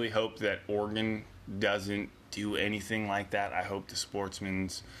 I really hope that Oregon doesn't do anything like that. I hope the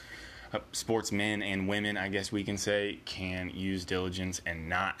sportsmen and women, I guess we can say, can use diligence and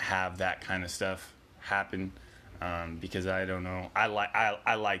not have that kind of stuff happen, because I don't know. I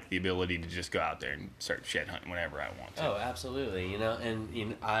like the ability to just go out there and start shed hunting whenever I want to. Oh, absolutely. And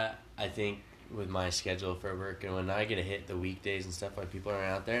I think with my schedule for work and when I get to hit the weekdays and stuff, when people are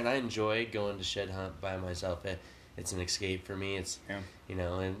out there, and I enjoy going to shed hunt by myself. It's an escape for me. It's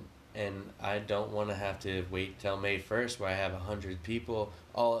and I don't want to have to wait till May 1st where I have 100 people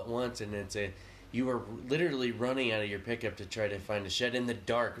all at once, and you are literally running out of your pickup to try to find a shed in the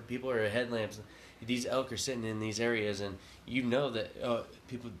dark. People are at headlamps. These elk are sitting in these areas, and that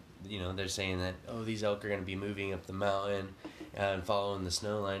people, they're saying that, these elk are going to be moving up the mountain and following the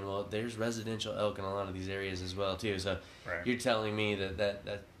snow line. Well, there's residential elk in a lot of these areas as well too. So You're telling me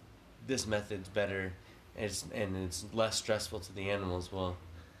that this method's better, and it's less stressful to the animals. Well,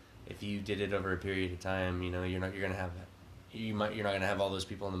 if you did it over a period of time, you're not going to have all those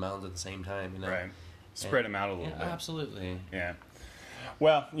people in the mountains at the same time. Right. Spread them out a little bit. Absolutely. Yeah.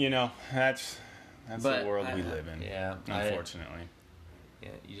 Well, that's the world we live in. Yeah. Unfortunately.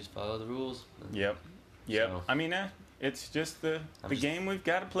 You just follow the rules. Yep. So, I mean, it's just the game we've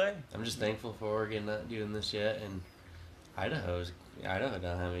got to play. I'm just thankful for Oregon not doing this yet, and Idaho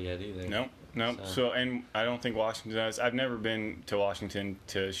don't have it yet either. Nope. So, and I don't think Washington does. I've never been to Washington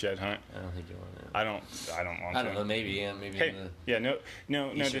to shed hunt. I don't think you want to. I don't want to. I don't know. Maybe. Hey,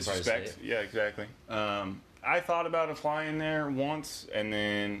 no disrespect. Yeah, exactly. I thought about applying there once and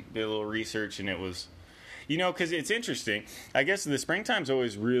then did a little research, and it was, because it's interesting. I guess the springtime's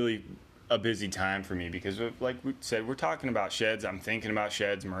always really a busy time for me because, like we said, we're talking about sheds. I'm thinking about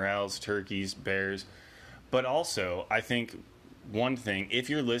sheds, morels, turkeys, bears. But also, I think one thing, if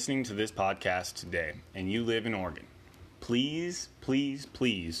you're listening to this podcast today and you live in Oregon, please, please,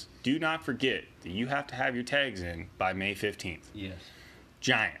 please do not forget that you have to have your tags in by May 15th. Yes.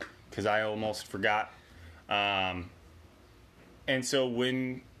 Giant, because I almost forgot. And so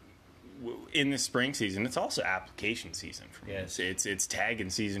in the spring season, it's also application season for me. Yes. It's tagging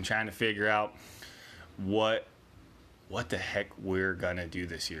season, trying to figure out what the heck we're gonna do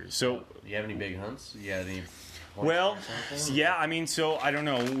this year. So, do you have any big hunts? You got any? Well, yeah, I mean, so I don't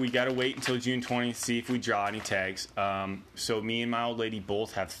know. We got to wait until June 20th to see if we draw any tags. So me and my old lady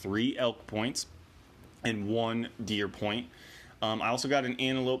both have 3 elk points and 1 deer point. I also got an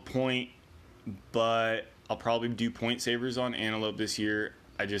antelope point, but I'll probably do point savers on antelope this year.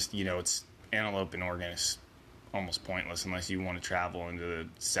 I just, it's antelope in Oregon is almost pointless unless you want to travel into the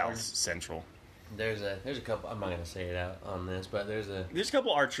south central. There's a couple. I'm not gonna say it out on this, but there's a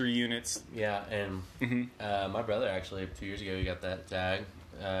couple archery units. Yeah, and my brother actually 2 years ago he got that tag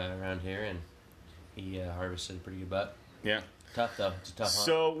around here, and he harvested a pretty good buck. Yeah, tough though. It's a tough hunt.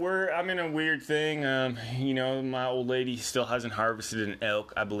 So I'm in a weird thing. My old lady still hasn't harvested an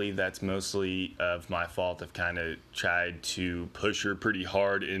elk. I believe that's mostly of my fault. I've kind of tried to push her pretty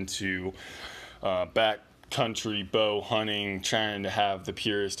hard into backcountry bow hunting, trying to have the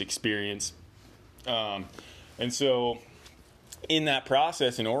purest experience. And so in that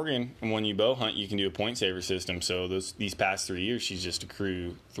process in Oregon, when you bow hunt, you can do a point saver system. So these past 3 years, she's just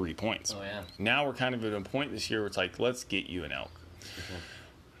accrued 3 points. Oh, yeah. Now we're kind of at a point this year where it's like, let's get you an elk.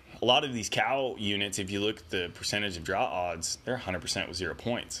 A lot of these cow units, if you look at the percentage of draw odds, they're 100% with 0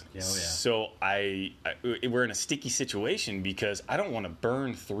 points. Yeah, So we're in a sticky situation because I don't want to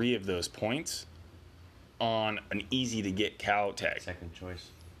burn 3 of those points on an easy to get cow tag. Second choice.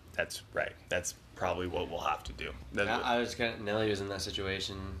 That's right. That's probably what we'll have to do. Nellie was in that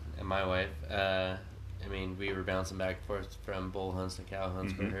situation, and my wife. We were bouncing back and forth from bull hunts to cow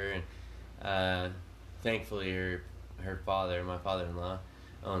hunts for her, and thankfully her father, my father-in-law,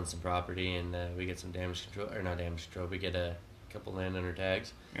 owns some property, and we get some damage control, or not damage control. We get a couple landowner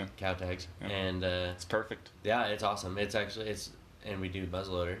tags, cow tags, and it's perfect. Yeah, it's awesome. It's actually and we do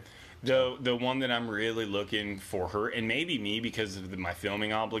muzzleloader. The one that I'm really looking for her, and maybe me because of my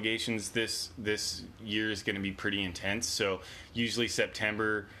filming obligations this year is going to be pretty intense. So usually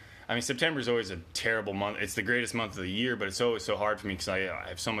September. I mean, September is always a terrible month. It's the greatest month of the year, but it's always so hard for me because I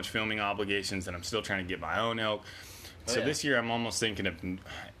have so much filming obligations, and I'm still trying to get my own elk. So this year, I'm almost thinking of.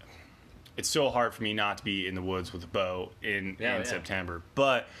 It's so hard for me not to be in the woods with a bow in September,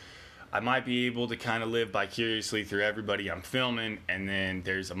 but I might be able to kind of live vicariously through everybody I'm filming, and then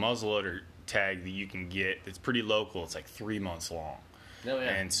there's a muzzleloader tag that you can get that's pretty local. It's like 3 months long.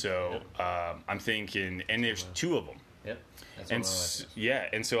 And so I'm thinking, and there's 2 of them. Yep. That's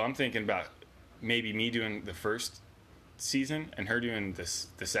and so I'm thinking about maybe me doing the first season and her doing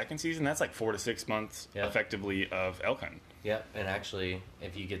the second season. That's like 4 to 6 months effectively of elk hunting. Yep, and actually,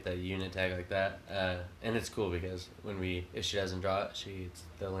 if you get the unit tag like that, and it's cool because if she doesn't draw it, it's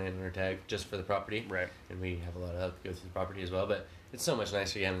the landowner tag just for the property. Right. And we have a lot of help go through the property as well, but it's so much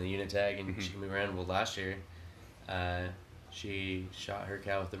nicer having the unit tag, and she can move around. Well, last year, she shot her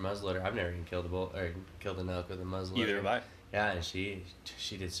cow with her muzzleloader. I've never even killed an elk with a muzzleloader. Either have I. Yeah, and she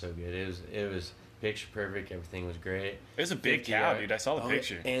did so good. It was picture perfect. Everything was great. It was a big cow, dude. I saw the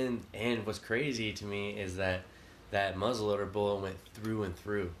picture. And what's crazy to me is that muzzleloader bullet went through and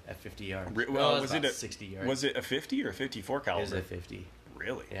through at 50 yards. Well, was it 60 yards? Was it a 50 or a 54 caliber? It was a 50.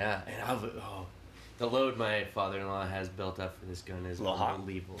 Really? Yeah, and the load my father-in-law has built up for this gun is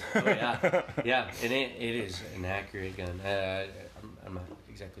unbelievable. Oh yeah, yeah, and it is an accurate gun. I'm not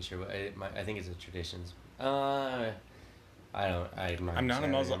exactly sure what I think it's a Traditions. I'm not a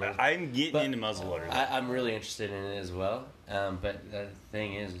muzzle. I'm getting into muzzleloaders. I'm really interested in it as well. But the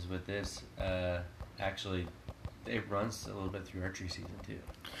thing is with this, actually, it runs a little bit through archery season too.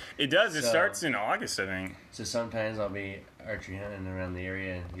 It does. It starts in August, I think. So sometimes I'll be archery hunting around the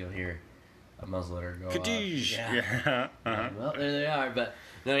area, and you'll hear a muzzleloader go off. Yeah. Well, there they are. But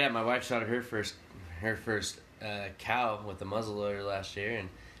no, yeah, my wife shot her first cow with the muzzleloader last year, and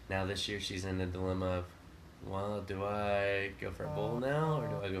now this year she's in the dilemma of, well, do I go for a bull now, or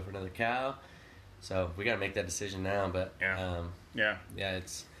do I go for another cow? So we got to make that decision now. But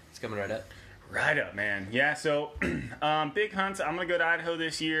it's coming right up. Right up, man. Yeah, so big hunts. I'm going to go to Idaho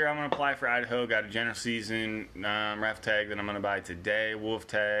this year. I'm going to apply for Idaho. Got a general season rifle tag that I'm going to buy today, wolf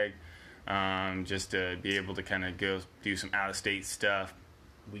tag, just to be able to kind of go do some out-of-state stuff.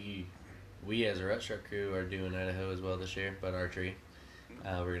 We as a Rutstruck crew are doing Idaho as well this year, but archery.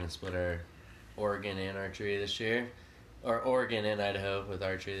 We're going to split our Oregon and archery this year, or Oregon and Idaho with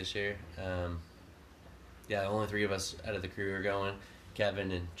archery this year. Only 3 of us out of the crew are going.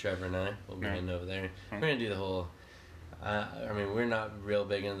 Kevin and Trevor and I will be heading over there. We're going to do the whole, we're not real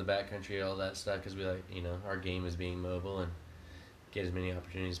big into the backcountry, all that stuff, because we like, our game is being mobile and get as many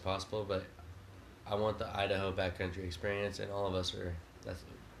opportunities as possible, but I want the Idaho backcountry experience, and all of us that's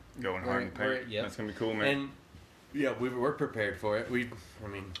going hard in the paint. Yep. That's going to be cool, man. And we're prepared for it.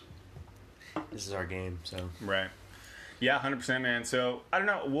 This is our game, so. Right. Yeah, 100%, man. So, I don't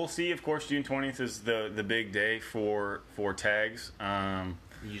know. We'll see. Of course, June 20th is the big day for tags.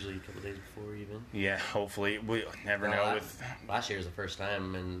 Usually a couple days before, even. Yeah, hopefully. We never know. Last year was the first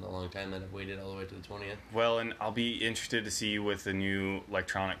time in a long time that I've waited all the way to the 20th. Well, and I'll be interested to see with the new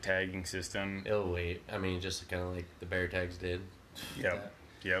electronic tagging system. It'll wait. Just kind of like the bear tags did. Yep.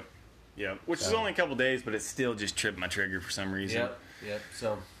 Which is only a couple days, but it still just tripped my trigger for some reason. Yep.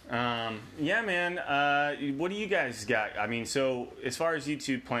 So. Yeah, man. What do you guys got? So as far as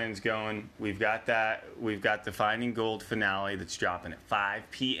YouTube plans going, we've got that. We've got the Finding Gold finale that's dropping at 5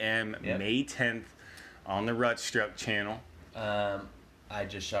 p.m. May 10th on the Rutstruck channel. I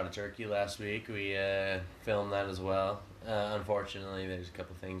just shot a turkey last week. We filmed that as well. Unfortunately, there's a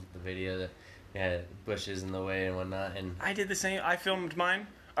couple things with the video that had bushes in the way and whatnot. And I did the same. I filmed mine.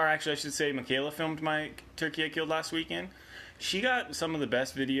 Or actually, I should say Michaela filmed my turkey I killed last weekend. She got some of the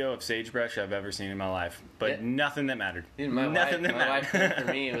best video of sagebrush I've ever seen in my life, but nothing that mattered. Dude, my wife did for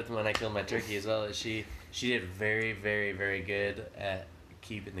me with when I killed my turkey as well. She did very, very, very good at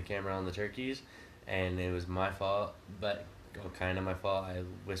keeping the camera on the turkeys, and it was my fault, but kind of my fault. I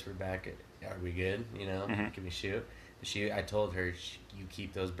whispered back, "Are we good? Can we shoot?" I told her, you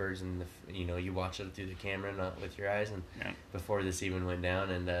keep those birds in the, you watch it through the camera, not with your eyes. And before this even went down,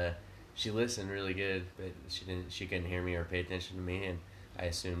 and she listened really good, but she couldn't hear me or pay attention to me, and I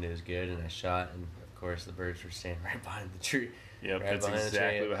assumed it was good, and I shot, and of course the birds were standing right behind the tree. Yep, that's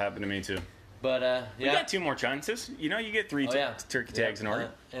exactly what happened to me too. But we got 2 more chances. You get 3 turkey tags in order.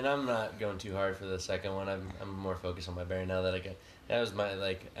 And I'm not going too hard for the second one. I'm more focused on my bear now that I got. That was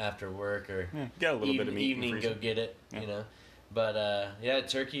my after work or got a little bit of meat evening go get it. But yeah,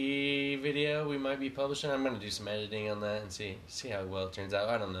 turkey video we might be publishing. I'm gonna do some editing on that and see how well it turns out.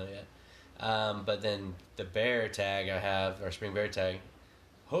 I don't know yet. But then the bear tag I have, our spring bear tag.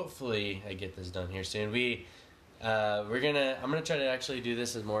 Hopefully, I get this done here soon. I'm gonna try to actually do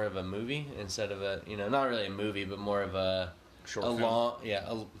this as more of a movie instead of a, not really a movie, but more of a Short a film.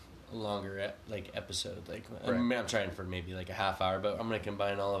 a longer episode. Like Right. I'm trying for maybe like a half hour, but I'm gonna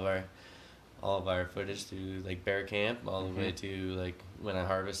combine all of our footage to like bear camp all the way to like when I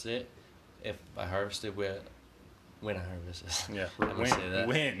harvest it. If I harvest it when I harvest it. Yeah. I'm gonna say that.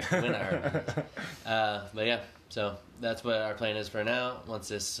 When. When I harvest it. But yeah, so that's what our plan is for now. Once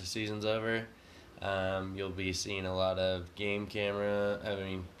this season's over, you'll be seeing a lot of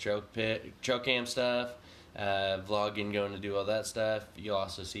trail cam stuff, vlogging, going to do all that stuff. You'll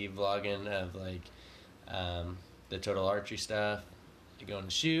also see vlogging of like the total archery stuff, going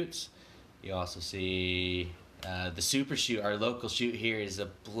to shoots. You also see the super shoot. Our local shoot here is a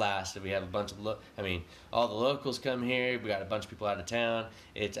blast. We have a bunch of all the locals come here. We got a bunch of people out of town.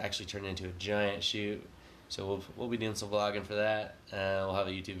 It's actually turned into a giant shoot. So we'll be doing some vlogging for that. We'll have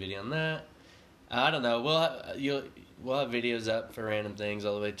a YouTube video on that. I don't know. We'll have videos up for random things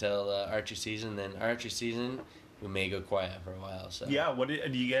all the way till archery season. Then archery season, we may go quiet for a while. So Yeah,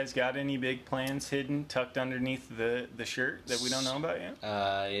 do you guys got any big plans hidden, tucked underneath the shirt that we don't know about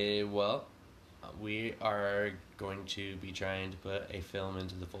yet? Well, we are going to be trying to put a film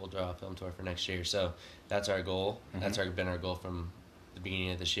into the Full Draw Film Tour for next year. So that's our goal. That's been our goal from the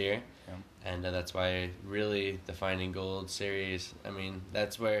beginning of this year. Yeah. And that's why really the Finding Gold series,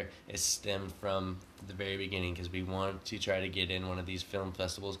 that's where it stemmed from the very beginning, because we wanted to try to get in one of these film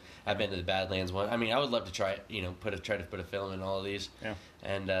festivals. I've been to the Badlands one. I would love to try it, try to put a film in all of these,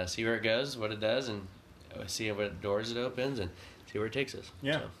 and see where it goes, what it does, and see what doors it opens, and see where it takes us.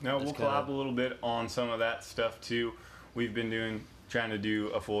 Yeah, so we'll collab a little bit on some of that stuff too. We've been trying to do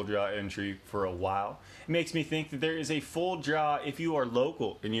a full draw entry for a while. It makes me think that there is a full draw. If you are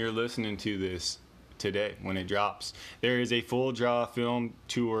local and you're listening to this today when it drops, there is a full draw film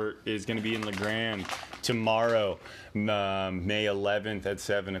tour is going to be in LeGrand tomorrow, May 11th at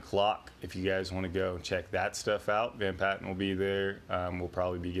 7 o'clock. If you guys want to go check that stuff out, Van Patten will be there. We'll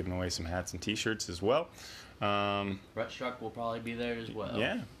probably be giving away some hats and t-shirts as well. Rutstruck will probably be there as well.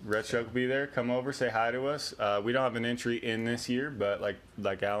 Yeah, Rutstruck will be there. Come over, say hi to us. We don't have an entry in this year, but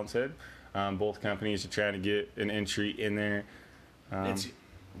like Alan said, both companies are trying to get an entry in there. It's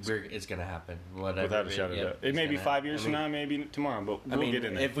going to happen. Whatever. Without a shadow of a doubt. It may be 5 years from now, maybe tomorrow, but we'll get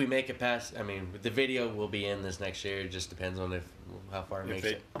in there. If we make it past, the video will be in this next year. It just depends on how far it makes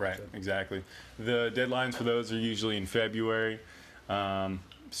it. Right, so. Exactly. The deadlines for those are usually in February.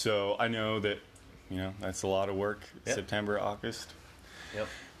 So I know that, that's a lot of work. Yep. September, August. Yep.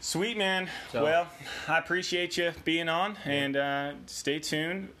 Sweet, man. So, well, I appreciate you being on, and stay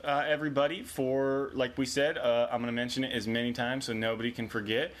tuned, everybody, for, like we said, I'm going to mention it as many times so nobody can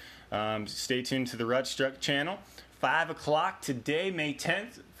forget. Stay tuned to the Rutstruck channel. 5 o'clock today, May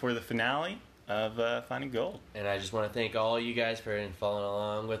 10th, for the finale of Finding Gold. And I just want to thank all you guys for following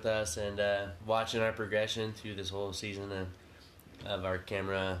along with us and watching our progression through this whole season of our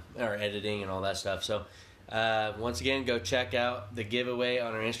camera, our editing, and all that stuff. So once again, go check out the giveaway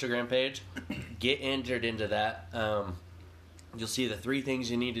on our Instagram page. Get entered into that. You'll see the 3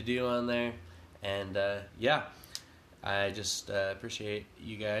 things you need to do on there. And I just appreciate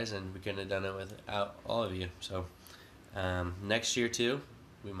you guys, and we couldn't have done it without all of you. So next year too,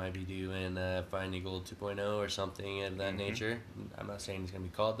 we might be doing Finding Gold 2.0 or something of that nature. I'm not saying it's going to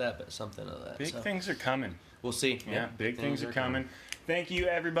be called that, but something of that. Big things are coming. We'll see. Yeah, big things are coming. Thank you,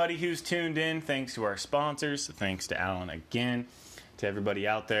 everybody who's tuned in. Thanks to our sponsors. Thanks to Alan again. To everybody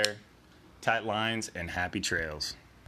out there, tight lines and happy trails.